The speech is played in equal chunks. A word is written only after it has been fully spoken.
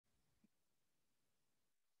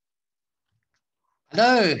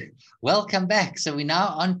Hello, welcome back. So we're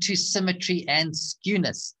now on to symmetry and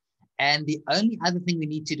skewness. And the only other thing we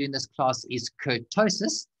need to do in this class is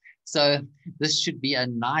kurtosis. So this should be a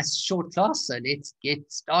nice short class. So let's get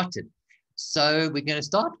started. So we're going to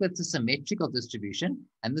start with the symmetrical distribution.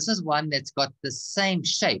 And this is one that's got the same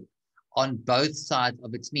shape on both sides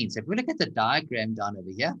of its mean. So if we look at the diagram down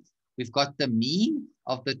over here, we've got the mean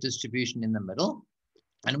of the distribution in the middle.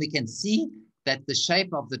 And we can see that the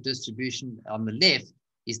shape of the distribution on the left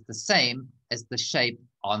is the same as the shape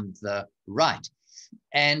on the right.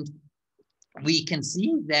 And we can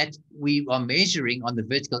see that we are measuring on the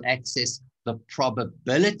vertical axis the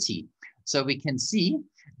probability. So we can see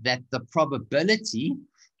that the probability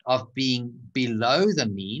of being below the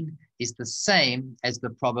mean is the same as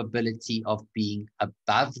the probability of being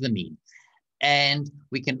above the mean. And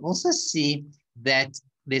we can also see that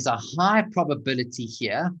there's a high probability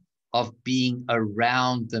here of being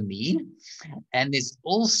around the mean. And there's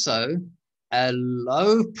also a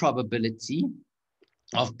low probability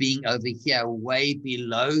of being over here way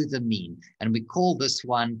below the mean. And we call this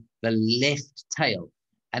one the left tail.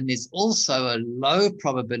 And there's also a low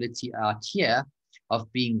probability out here of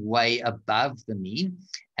being way above the mean.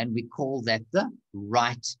 And we call that the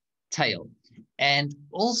right tail. And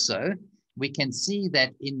also, we can see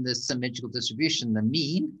that in the symmetrical distribution, the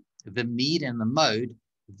mean and the mode,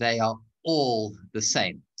 they are all the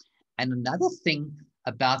same. And another thing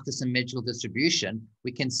about the symmetrical distribution,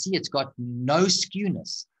 we can see it's got no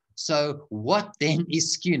skewness. So what then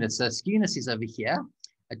is skewness? So skewness is over here.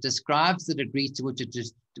 It describes the degree to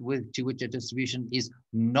which a distribution is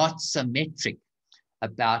not symmetric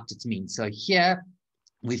about its mean. So here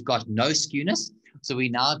we've got no skewness. So we're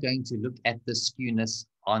now going to look at the skewness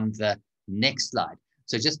on the next slide.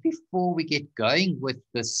 So just before we get going with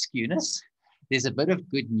the skewness, there's a bit of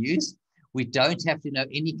good news. We don't have to know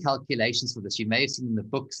any calculations for this. You may have seen in the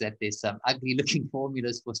books that there's some ugly looking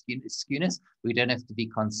formulas for skewness. We don't have to be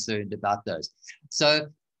concerned about those. So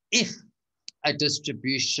if a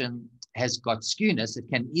distribution has got skewness, it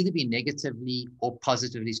can either be negatively or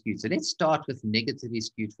positively skewed. So let's start with negatively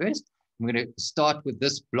skewed first. I'm going to start with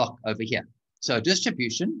this block over here. So a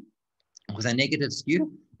distribution with a negative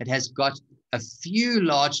skew, it has got a few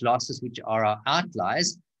large losses, which are our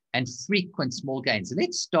outliers, and frequent small gains. So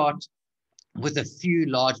let's start with a few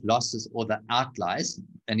large losses or the outliers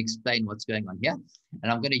and explain what's going on here.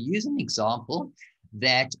 And I'm going to use an example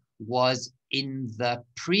that was in the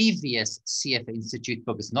previous CFA Institute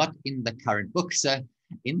book. It's not in the current book. So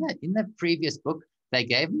in the previous book, they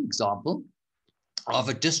gave an example of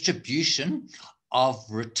a distribution of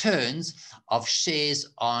returns of shares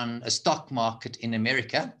on a stock market in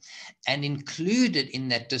America, and included in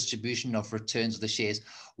that distribution of returns of the shares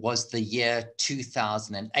was the year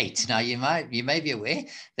 2008. Now, you may be aware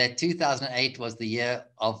that 2008 was the year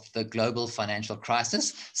of the global financial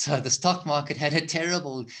crisis. So the stock market had a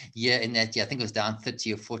terrible year in that year. I think it was down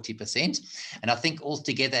 30 or 40%. And I think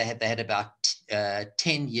altogether they had about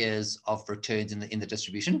 10 years of returns in the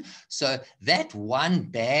distribution. So that one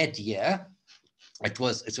bad year,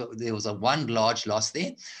 there was a one large loss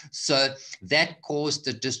there. So that caused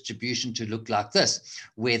the distribution to look like this,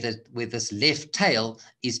 where this left tail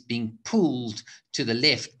is being pulled to the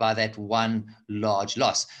left by that one large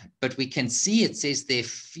loss. But we can see it says there are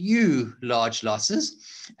few large losses,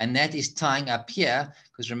 and that is tying up here,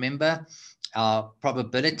 because remember, our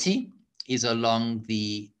probability is along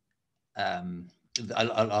the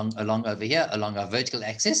along over here, along our vertical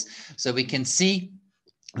axis. So we can see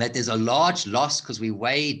that there's a large loss because we're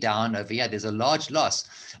way down over here. There's a large loss,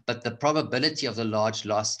 but the probability of the large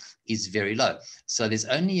loss is very low. So there's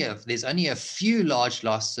only a few large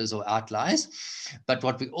losses or outliers. But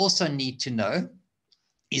what we also need to know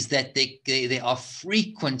is that there are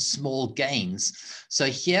frequent small gains. So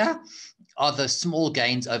here are the small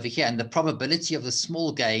gains over here, and the probability of the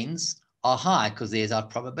small gains are high because there's our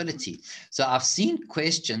probability. So I've seen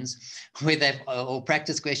questions where or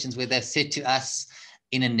practice questions where they've said to us,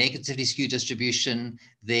 in a negatively skewed distribution,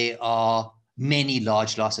 there are many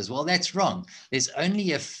large losses. Well, that's wrong. There's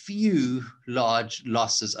only a few large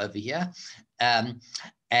losses over here.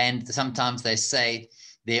 And sometimes they say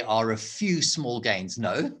there are a few small gains.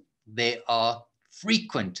 No, there are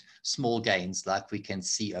frequent small gains like we can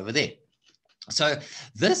see over there. So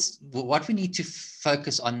what we need to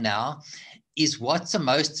focus on now is what's the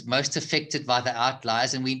most affected by the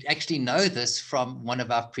outliers. And we actually know this from one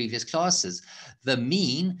of our previous classes. The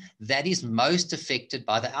mean that is most affected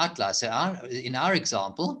by the outliers. So in our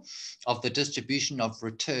example of the distribution of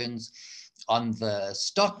returns on the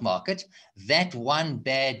stock market, that one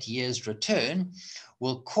bad year's return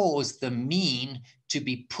will cause the mean to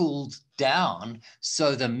be pulled down.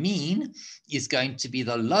 So the mean is going to be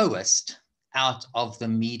the lowest out of the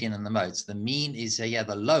median and the mode. So the mean is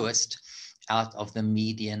the lowest out of the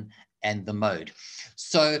median and the mode.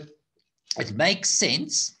 So it makes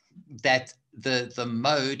sense that the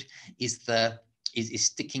mode is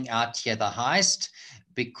sticking out here the highest.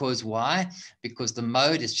 Because why? Because the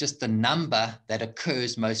mode is just the number that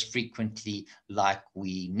occurs most frequently, like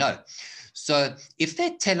we know. So if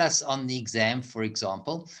they tell us on the exam, for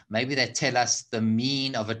example, maybe they tell us the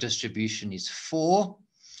mean of a distribution is 4,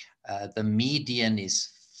 the median is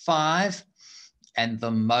 5, and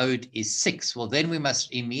the mode is 6. Well, then we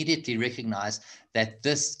must immediately recognize that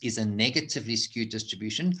this is a negatively skewed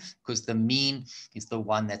distribution because the mean is the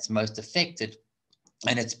one that's most affected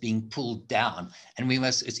and it's being pulled down. And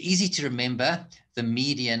it's easy to remember the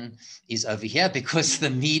median is over here because the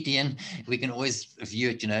median, we can always view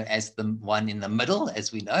it, as the one in the middle,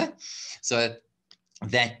 as we know. So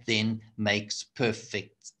that then makes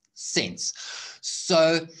perfect sense.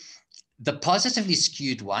 So the positively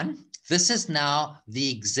skewed one, this is now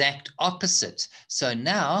the exact opposite. So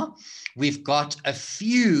now we've got a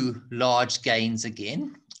few large gains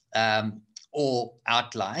again, or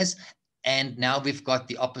outliers. And now we've got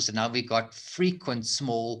the opposite. Now we've got frequent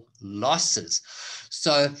small losses.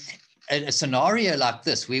 So a scenario like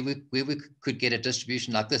this, where we could get a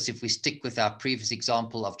distribution like this, if we stick with our previous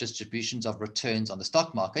example of distributions of returns on the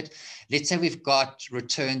stock market, let's say we've got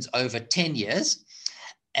returns over 10 years.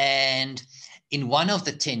 And in one of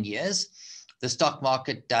the 10 years, the stock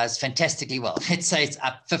market does fantastically well. Let's say it's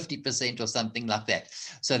up 50% or something like that.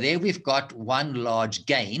 So there we've got one large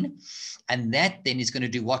gain, and that then is going to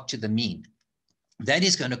do what to the mean? That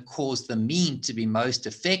is going to cause the mean to be most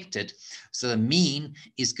affected. So the mean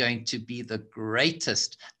is going to be the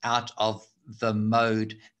greatest out of the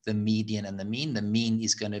mode, the median, and the mean. The mean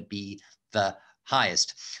is going to be the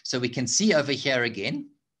highest. So we can see over here again,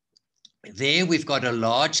 there we've got a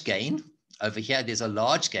large gain. Over here, there's a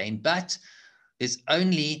large gain, but there's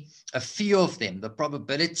only a few of them. The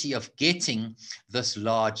probability of getting this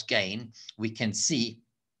large gain, we can see,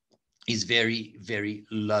 is very, very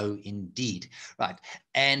low indeed, right?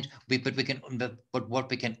 And but what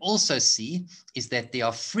we can also see is that there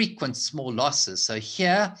are frequent small losses. So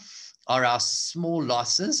here are our small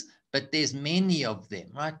losses, but there's many of them,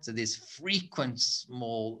 right? So there's frequent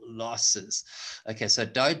small losses. Okay, so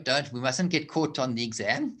we mustn't get caught on the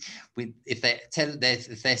exam. If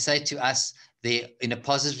they say to us, in a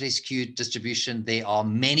positively skewed distribution, there are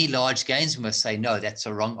many large gains, we must say, no, that's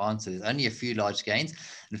a wrong answer. There's only a few large gains.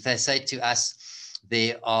 And if they say to us,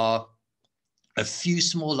 there are a few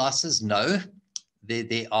small losses, no,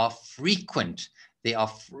 there are frequent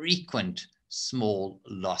small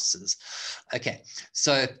losses. Okay,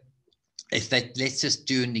 so let's just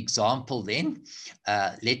do an example then.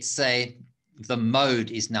 Let's say the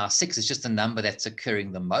mode is now 6. It's just a number that's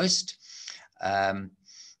occurring the most.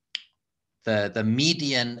 The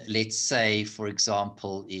median, let's say, for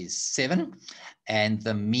example, is 7, and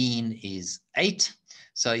the mean is 8.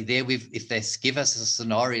 So there if they give us a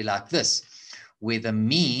scenario like this, where the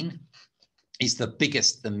mean is the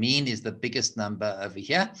biggest, the mean is the biggest number over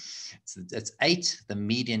here. It's 8, the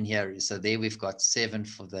median here is, so there we've got 7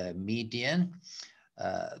 for the median.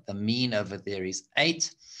 The mean over there is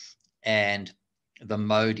 8, and the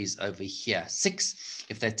mode is over here, 6.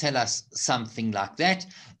 If they tell us something like that,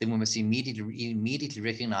 then we must immediately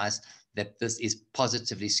recognize that this is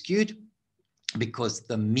positively skewed because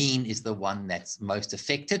the mean is the one that's most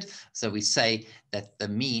affected. So we say that the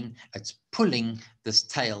mean, it's pulling this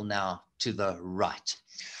tail now to the right.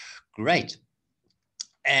 Great.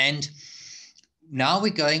 And now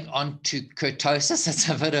we're going on to kurtosis. It's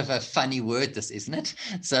a bit of a funny word, this, isn't it?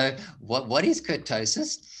 So what is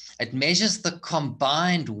kurtosis? It measures the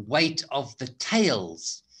combined weight of the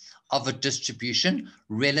tails of a distribution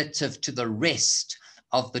relative to the rest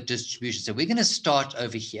of the distribution. So we're going to start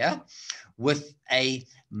over here with a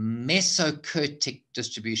mesokurtic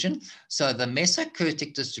distribution. So the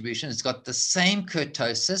mesokurtic distribution has got the same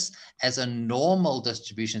kurtosis as a normal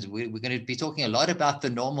distribution. We're going to be talking a lot about the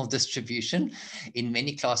normal distribution in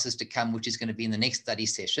many classes to come, which is going to be in the next study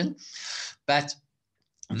session. But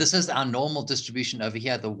this is our normal distribution over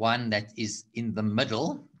here, the one that is in the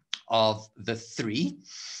middle of the 3.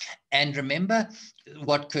 And remember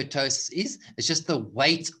what kurtosis is? It's just the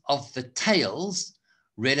weight of the tails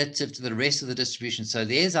relative to the rest of the distribution. So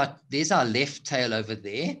there's our left tail over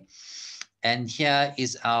there, and here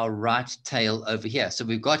is our right tail over here. So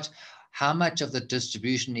we've got how much of the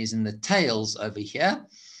distribution is in the tails over here.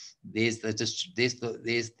 There's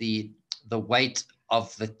the weight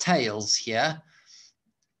of the tails here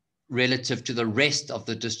relative to the rest of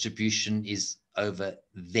the distribution is over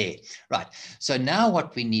there. Right. So now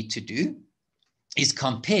what we need to do is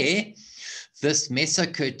compare this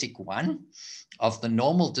mesokurtic one of the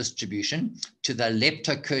normal distribution to the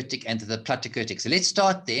leptokurtic and to the platykurtic. So let's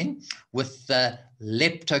start then with the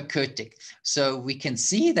leptokurtic. So we can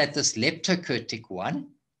see that this leptokurtic one,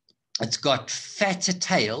 it's got fatter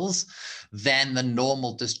tails than the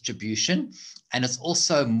normal distribution, and it's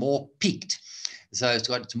also more peaked. So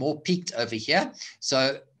it's more peaked over here.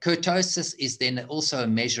 So kurtosis is then also a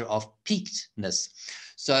measure of peakedness.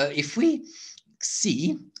 So if we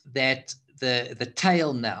see that the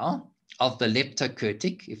tail now of the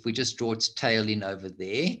leptokurtic, if we just draw its tail in over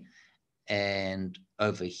there and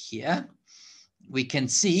over here, we can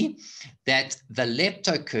see that the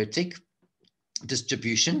leptokurtic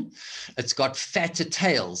distribution, it's got fatter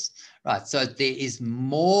tails, right? So there is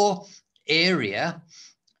more area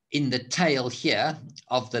in the tail here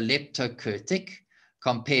of the leptokurtic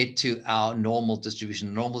compared to our normal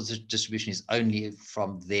distribution. Normal distribution is only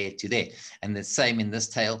from there to there. And the same in this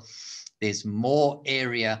tail, there's more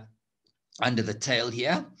area under the tail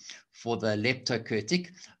here for the leptokurtic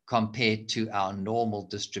compared to our normal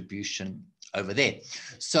distribution over there.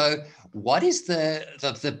 So what is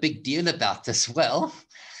the big deal about this? Well,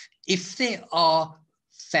 if there are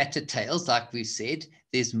fatter tails, like we said,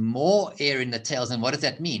 there's more air in the tails. And what does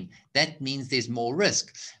that mean? That means there's more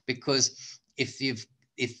risk, because if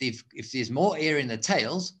there's more air in the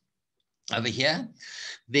tails over here,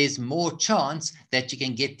 there's more chance that you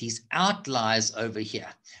can get these outliers over here.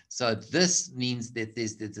 So this means that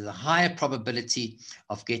there's a higher probability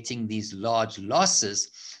of getting these large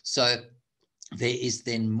losses. So there is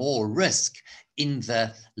then more risk in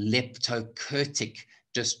the leptokurtic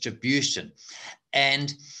distribution.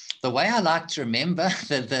 And the way I like to remember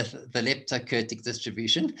the leptokurtic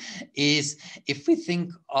distribution is if we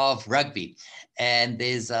think of rugby and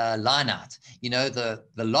there's a line out, you know, the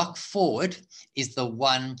lock forward is the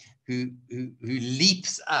one who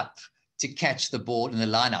leaps up to catch the ball in the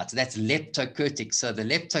line out. So that's leptokurtic. So the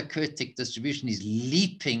leptokurtic distribution is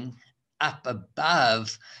leaping up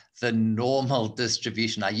above the normal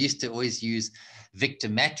distribution. I used to always use Victor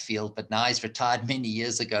Matfield, but now he's retired many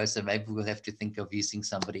years ago, so maybe we'll have to think of using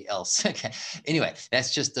somebody else. Okay. Anyway,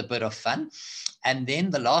 that's just a bit of fun. And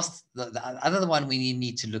then the other one we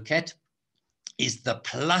need to look at is the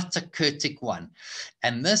platykurtic one.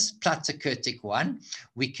 And this platykurtic one,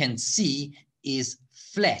 we can see is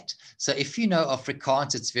flat. So if you know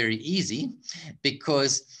Afrikaans, it's very easy,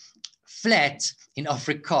 because flat in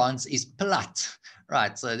Afrikaans is plat.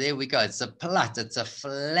 Right, so there we go. It's a plat, it's a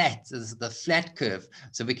flat, it's the flat curve.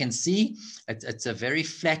 So we can see it's a very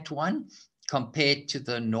flat one compared to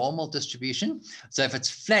the normal distribution. So if it's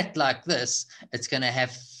flat like this, it's going to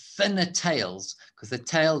have thinner tails, because the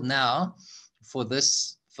tail now for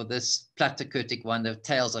this platykurtic one, the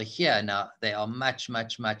tails are here now. They are much,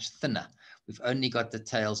 much, much thinner. We've only got the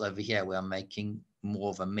tails over here. We are making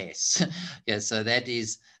more of a mess. Yeah, so that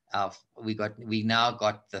is we now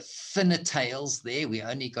got the thinner tails there. We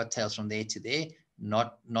only got tails from there to there,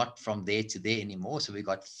 not from there to there anymore. So we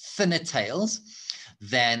got thinner tails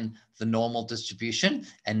than the normal distribution.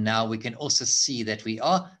 And now we can also see that we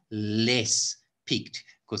are less peaked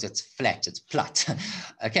because it's flat, it's plat.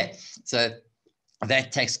 Okay, so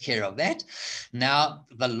that takes care of that. Now,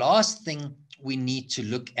 the last thing we need to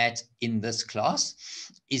look at in this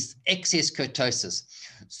class is excess kurtosis.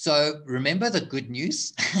 So remember the good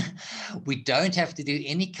news, we don't have to do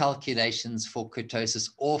any calculations for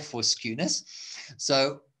kurtosis or for skewness.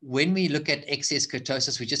 So when we look at excess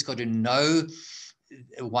kurtosis, we just got to know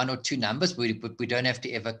one or two numbers, but we don't have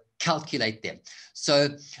to ever calculate them. So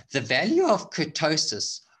the value of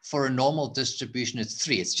kurtosis for a normal distribution is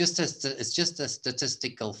 3. It's just a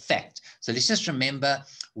statistical fact. So let's just remember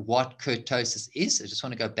what kurtosis is. I just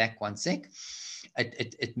want to go back one sec.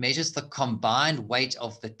 It measures the combined weight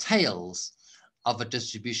of the tails of a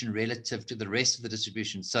distribution relative to the rest of the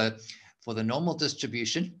distribution. So for the normal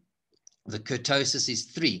distribution, the kurtosis is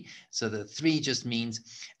 3. So the 3 just means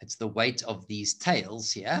it's the weight of these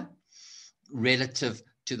tails here relative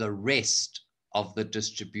to the rest of the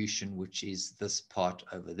distribution, which is this part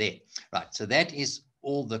over there. Right, so that is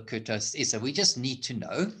all the kurtosis is. So we just need to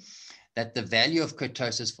know that the value of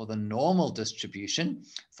kurtosis for the normal distribution,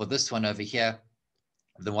 for this one over here,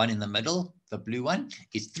 the one in the middle, the blue one,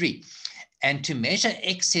 is 3. And to measure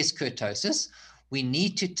excess kurtosis, we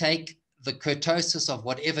need to take the kurtosis of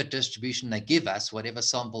whatever distribution they give us, whatever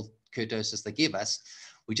sample kurtosis they give us.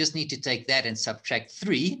 We just need to take that and subtract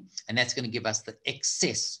 3, and that's going to give us the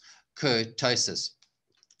excess kurtosis.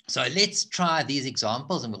 So let's try these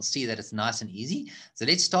examples and we'll see that it's nice and easy. So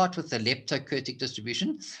let's start with the leptokurtic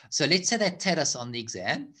distribution. So let's say they tell us on the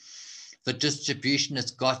exam, the distribution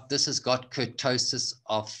has got kurtosis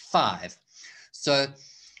of 5. So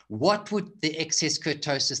what would the excess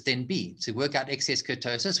kurtosis then be? To work out excess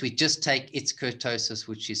kurtosis, we just take its kurtosis,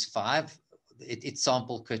 which is 5. Its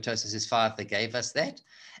sample kurtosis is 5. They gave us that.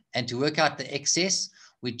 And to work out the excess,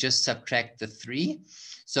 we just subtract the 3.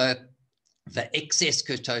 So the excess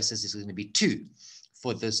kurtosis is going to be 2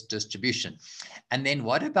 for this distribution. And then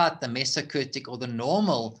what about the mesokurtic or the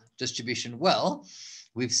normal distribution? Well,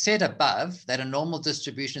 we've said above that a normal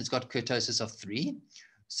distribution has got kurtosis of 3.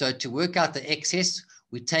 So to work out the excess,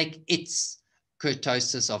 we take its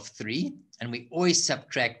kurtosis of 3, and we always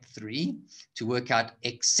subtract 3 to work out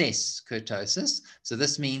excess kurtosis. So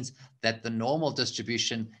this means that the normal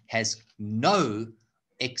distribution has no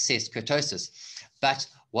excess kurtosis. But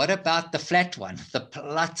what about the flat one, the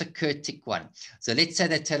platykurtic one? So let's say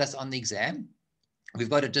they tell us on the exam, we've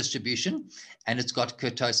got a distribution and it's got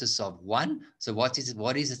kurtosis of 1. So what is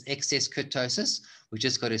its excess kurtosis? We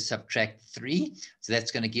just got to subtract 3. So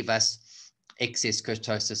that's going to give us excess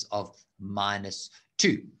kurtosis of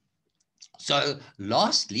 -2. So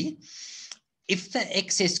lastly, if the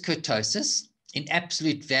excess kurtosis in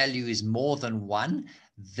absolute value is more than 1,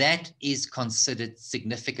 that is considered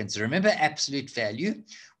significant. So remember absolute value,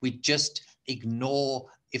 we just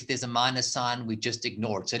ignore. If there's a minus sign, we just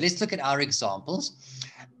ignore it. So let's look at our examples.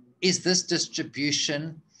 Is this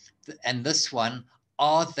distribution and this one,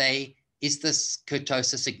 is this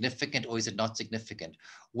kurtosis significant or is it not significant?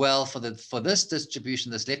 Well, for this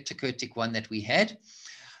distribution, this leptokurtic one that we had,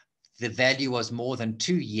 the value was more than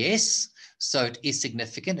 2, yes. So it is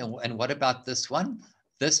significant. And what about this one?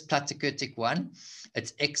 This platykurtic one,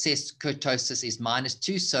 its excess kurtosis is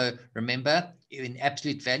 -2. So remember, in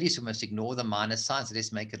absolute values, we must ignore the minus sign. So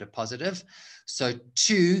let's make it a positive. So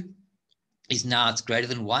 2 is now, it's greater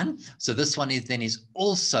than 1. So this one is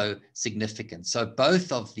also significant. So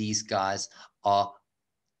both of these guys are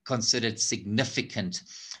considered significant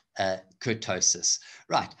kurtosis,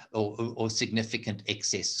 right? Or significant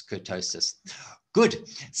excess kurtosis. Good.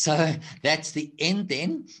 So that's the end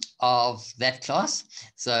then of that class.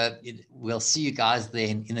 So we'll see you guys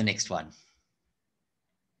then in the next one.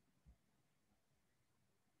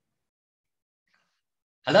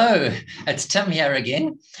 Hello, it's Tim here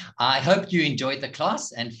again. I hope you enjoyed the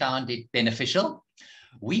class and found it beneficial.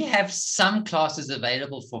 We have some classes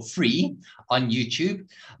available for free on YouTube,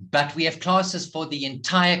 but we have classes for the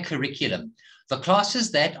entire curriculum. The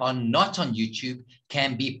classes that are not on YouTube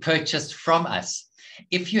can be purchased from us.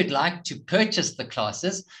 If you'd like to purchase the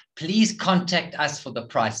classes, please contact us for the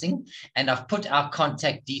pricing, and I've put our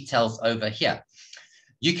contact details over here.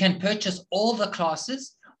 You can purchase all the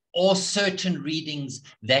classes or certain readings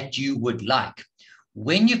that you would like.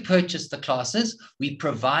 When you purchase the classes, we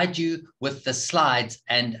provide you with the slides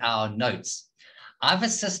and our notes. I've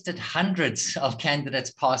assisted hundreds of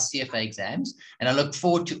candidates pass CFA exams, and I look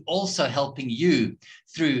forward to also helping you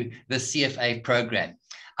through the CFA program.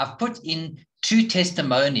 I've put in 2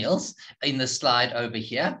 testimonials in the slide over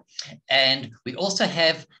here, and we also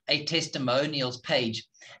have a testimonials page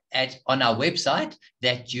on our website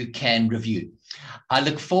that you can review. I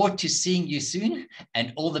look forward to seeing you soon,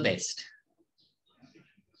 and all the best.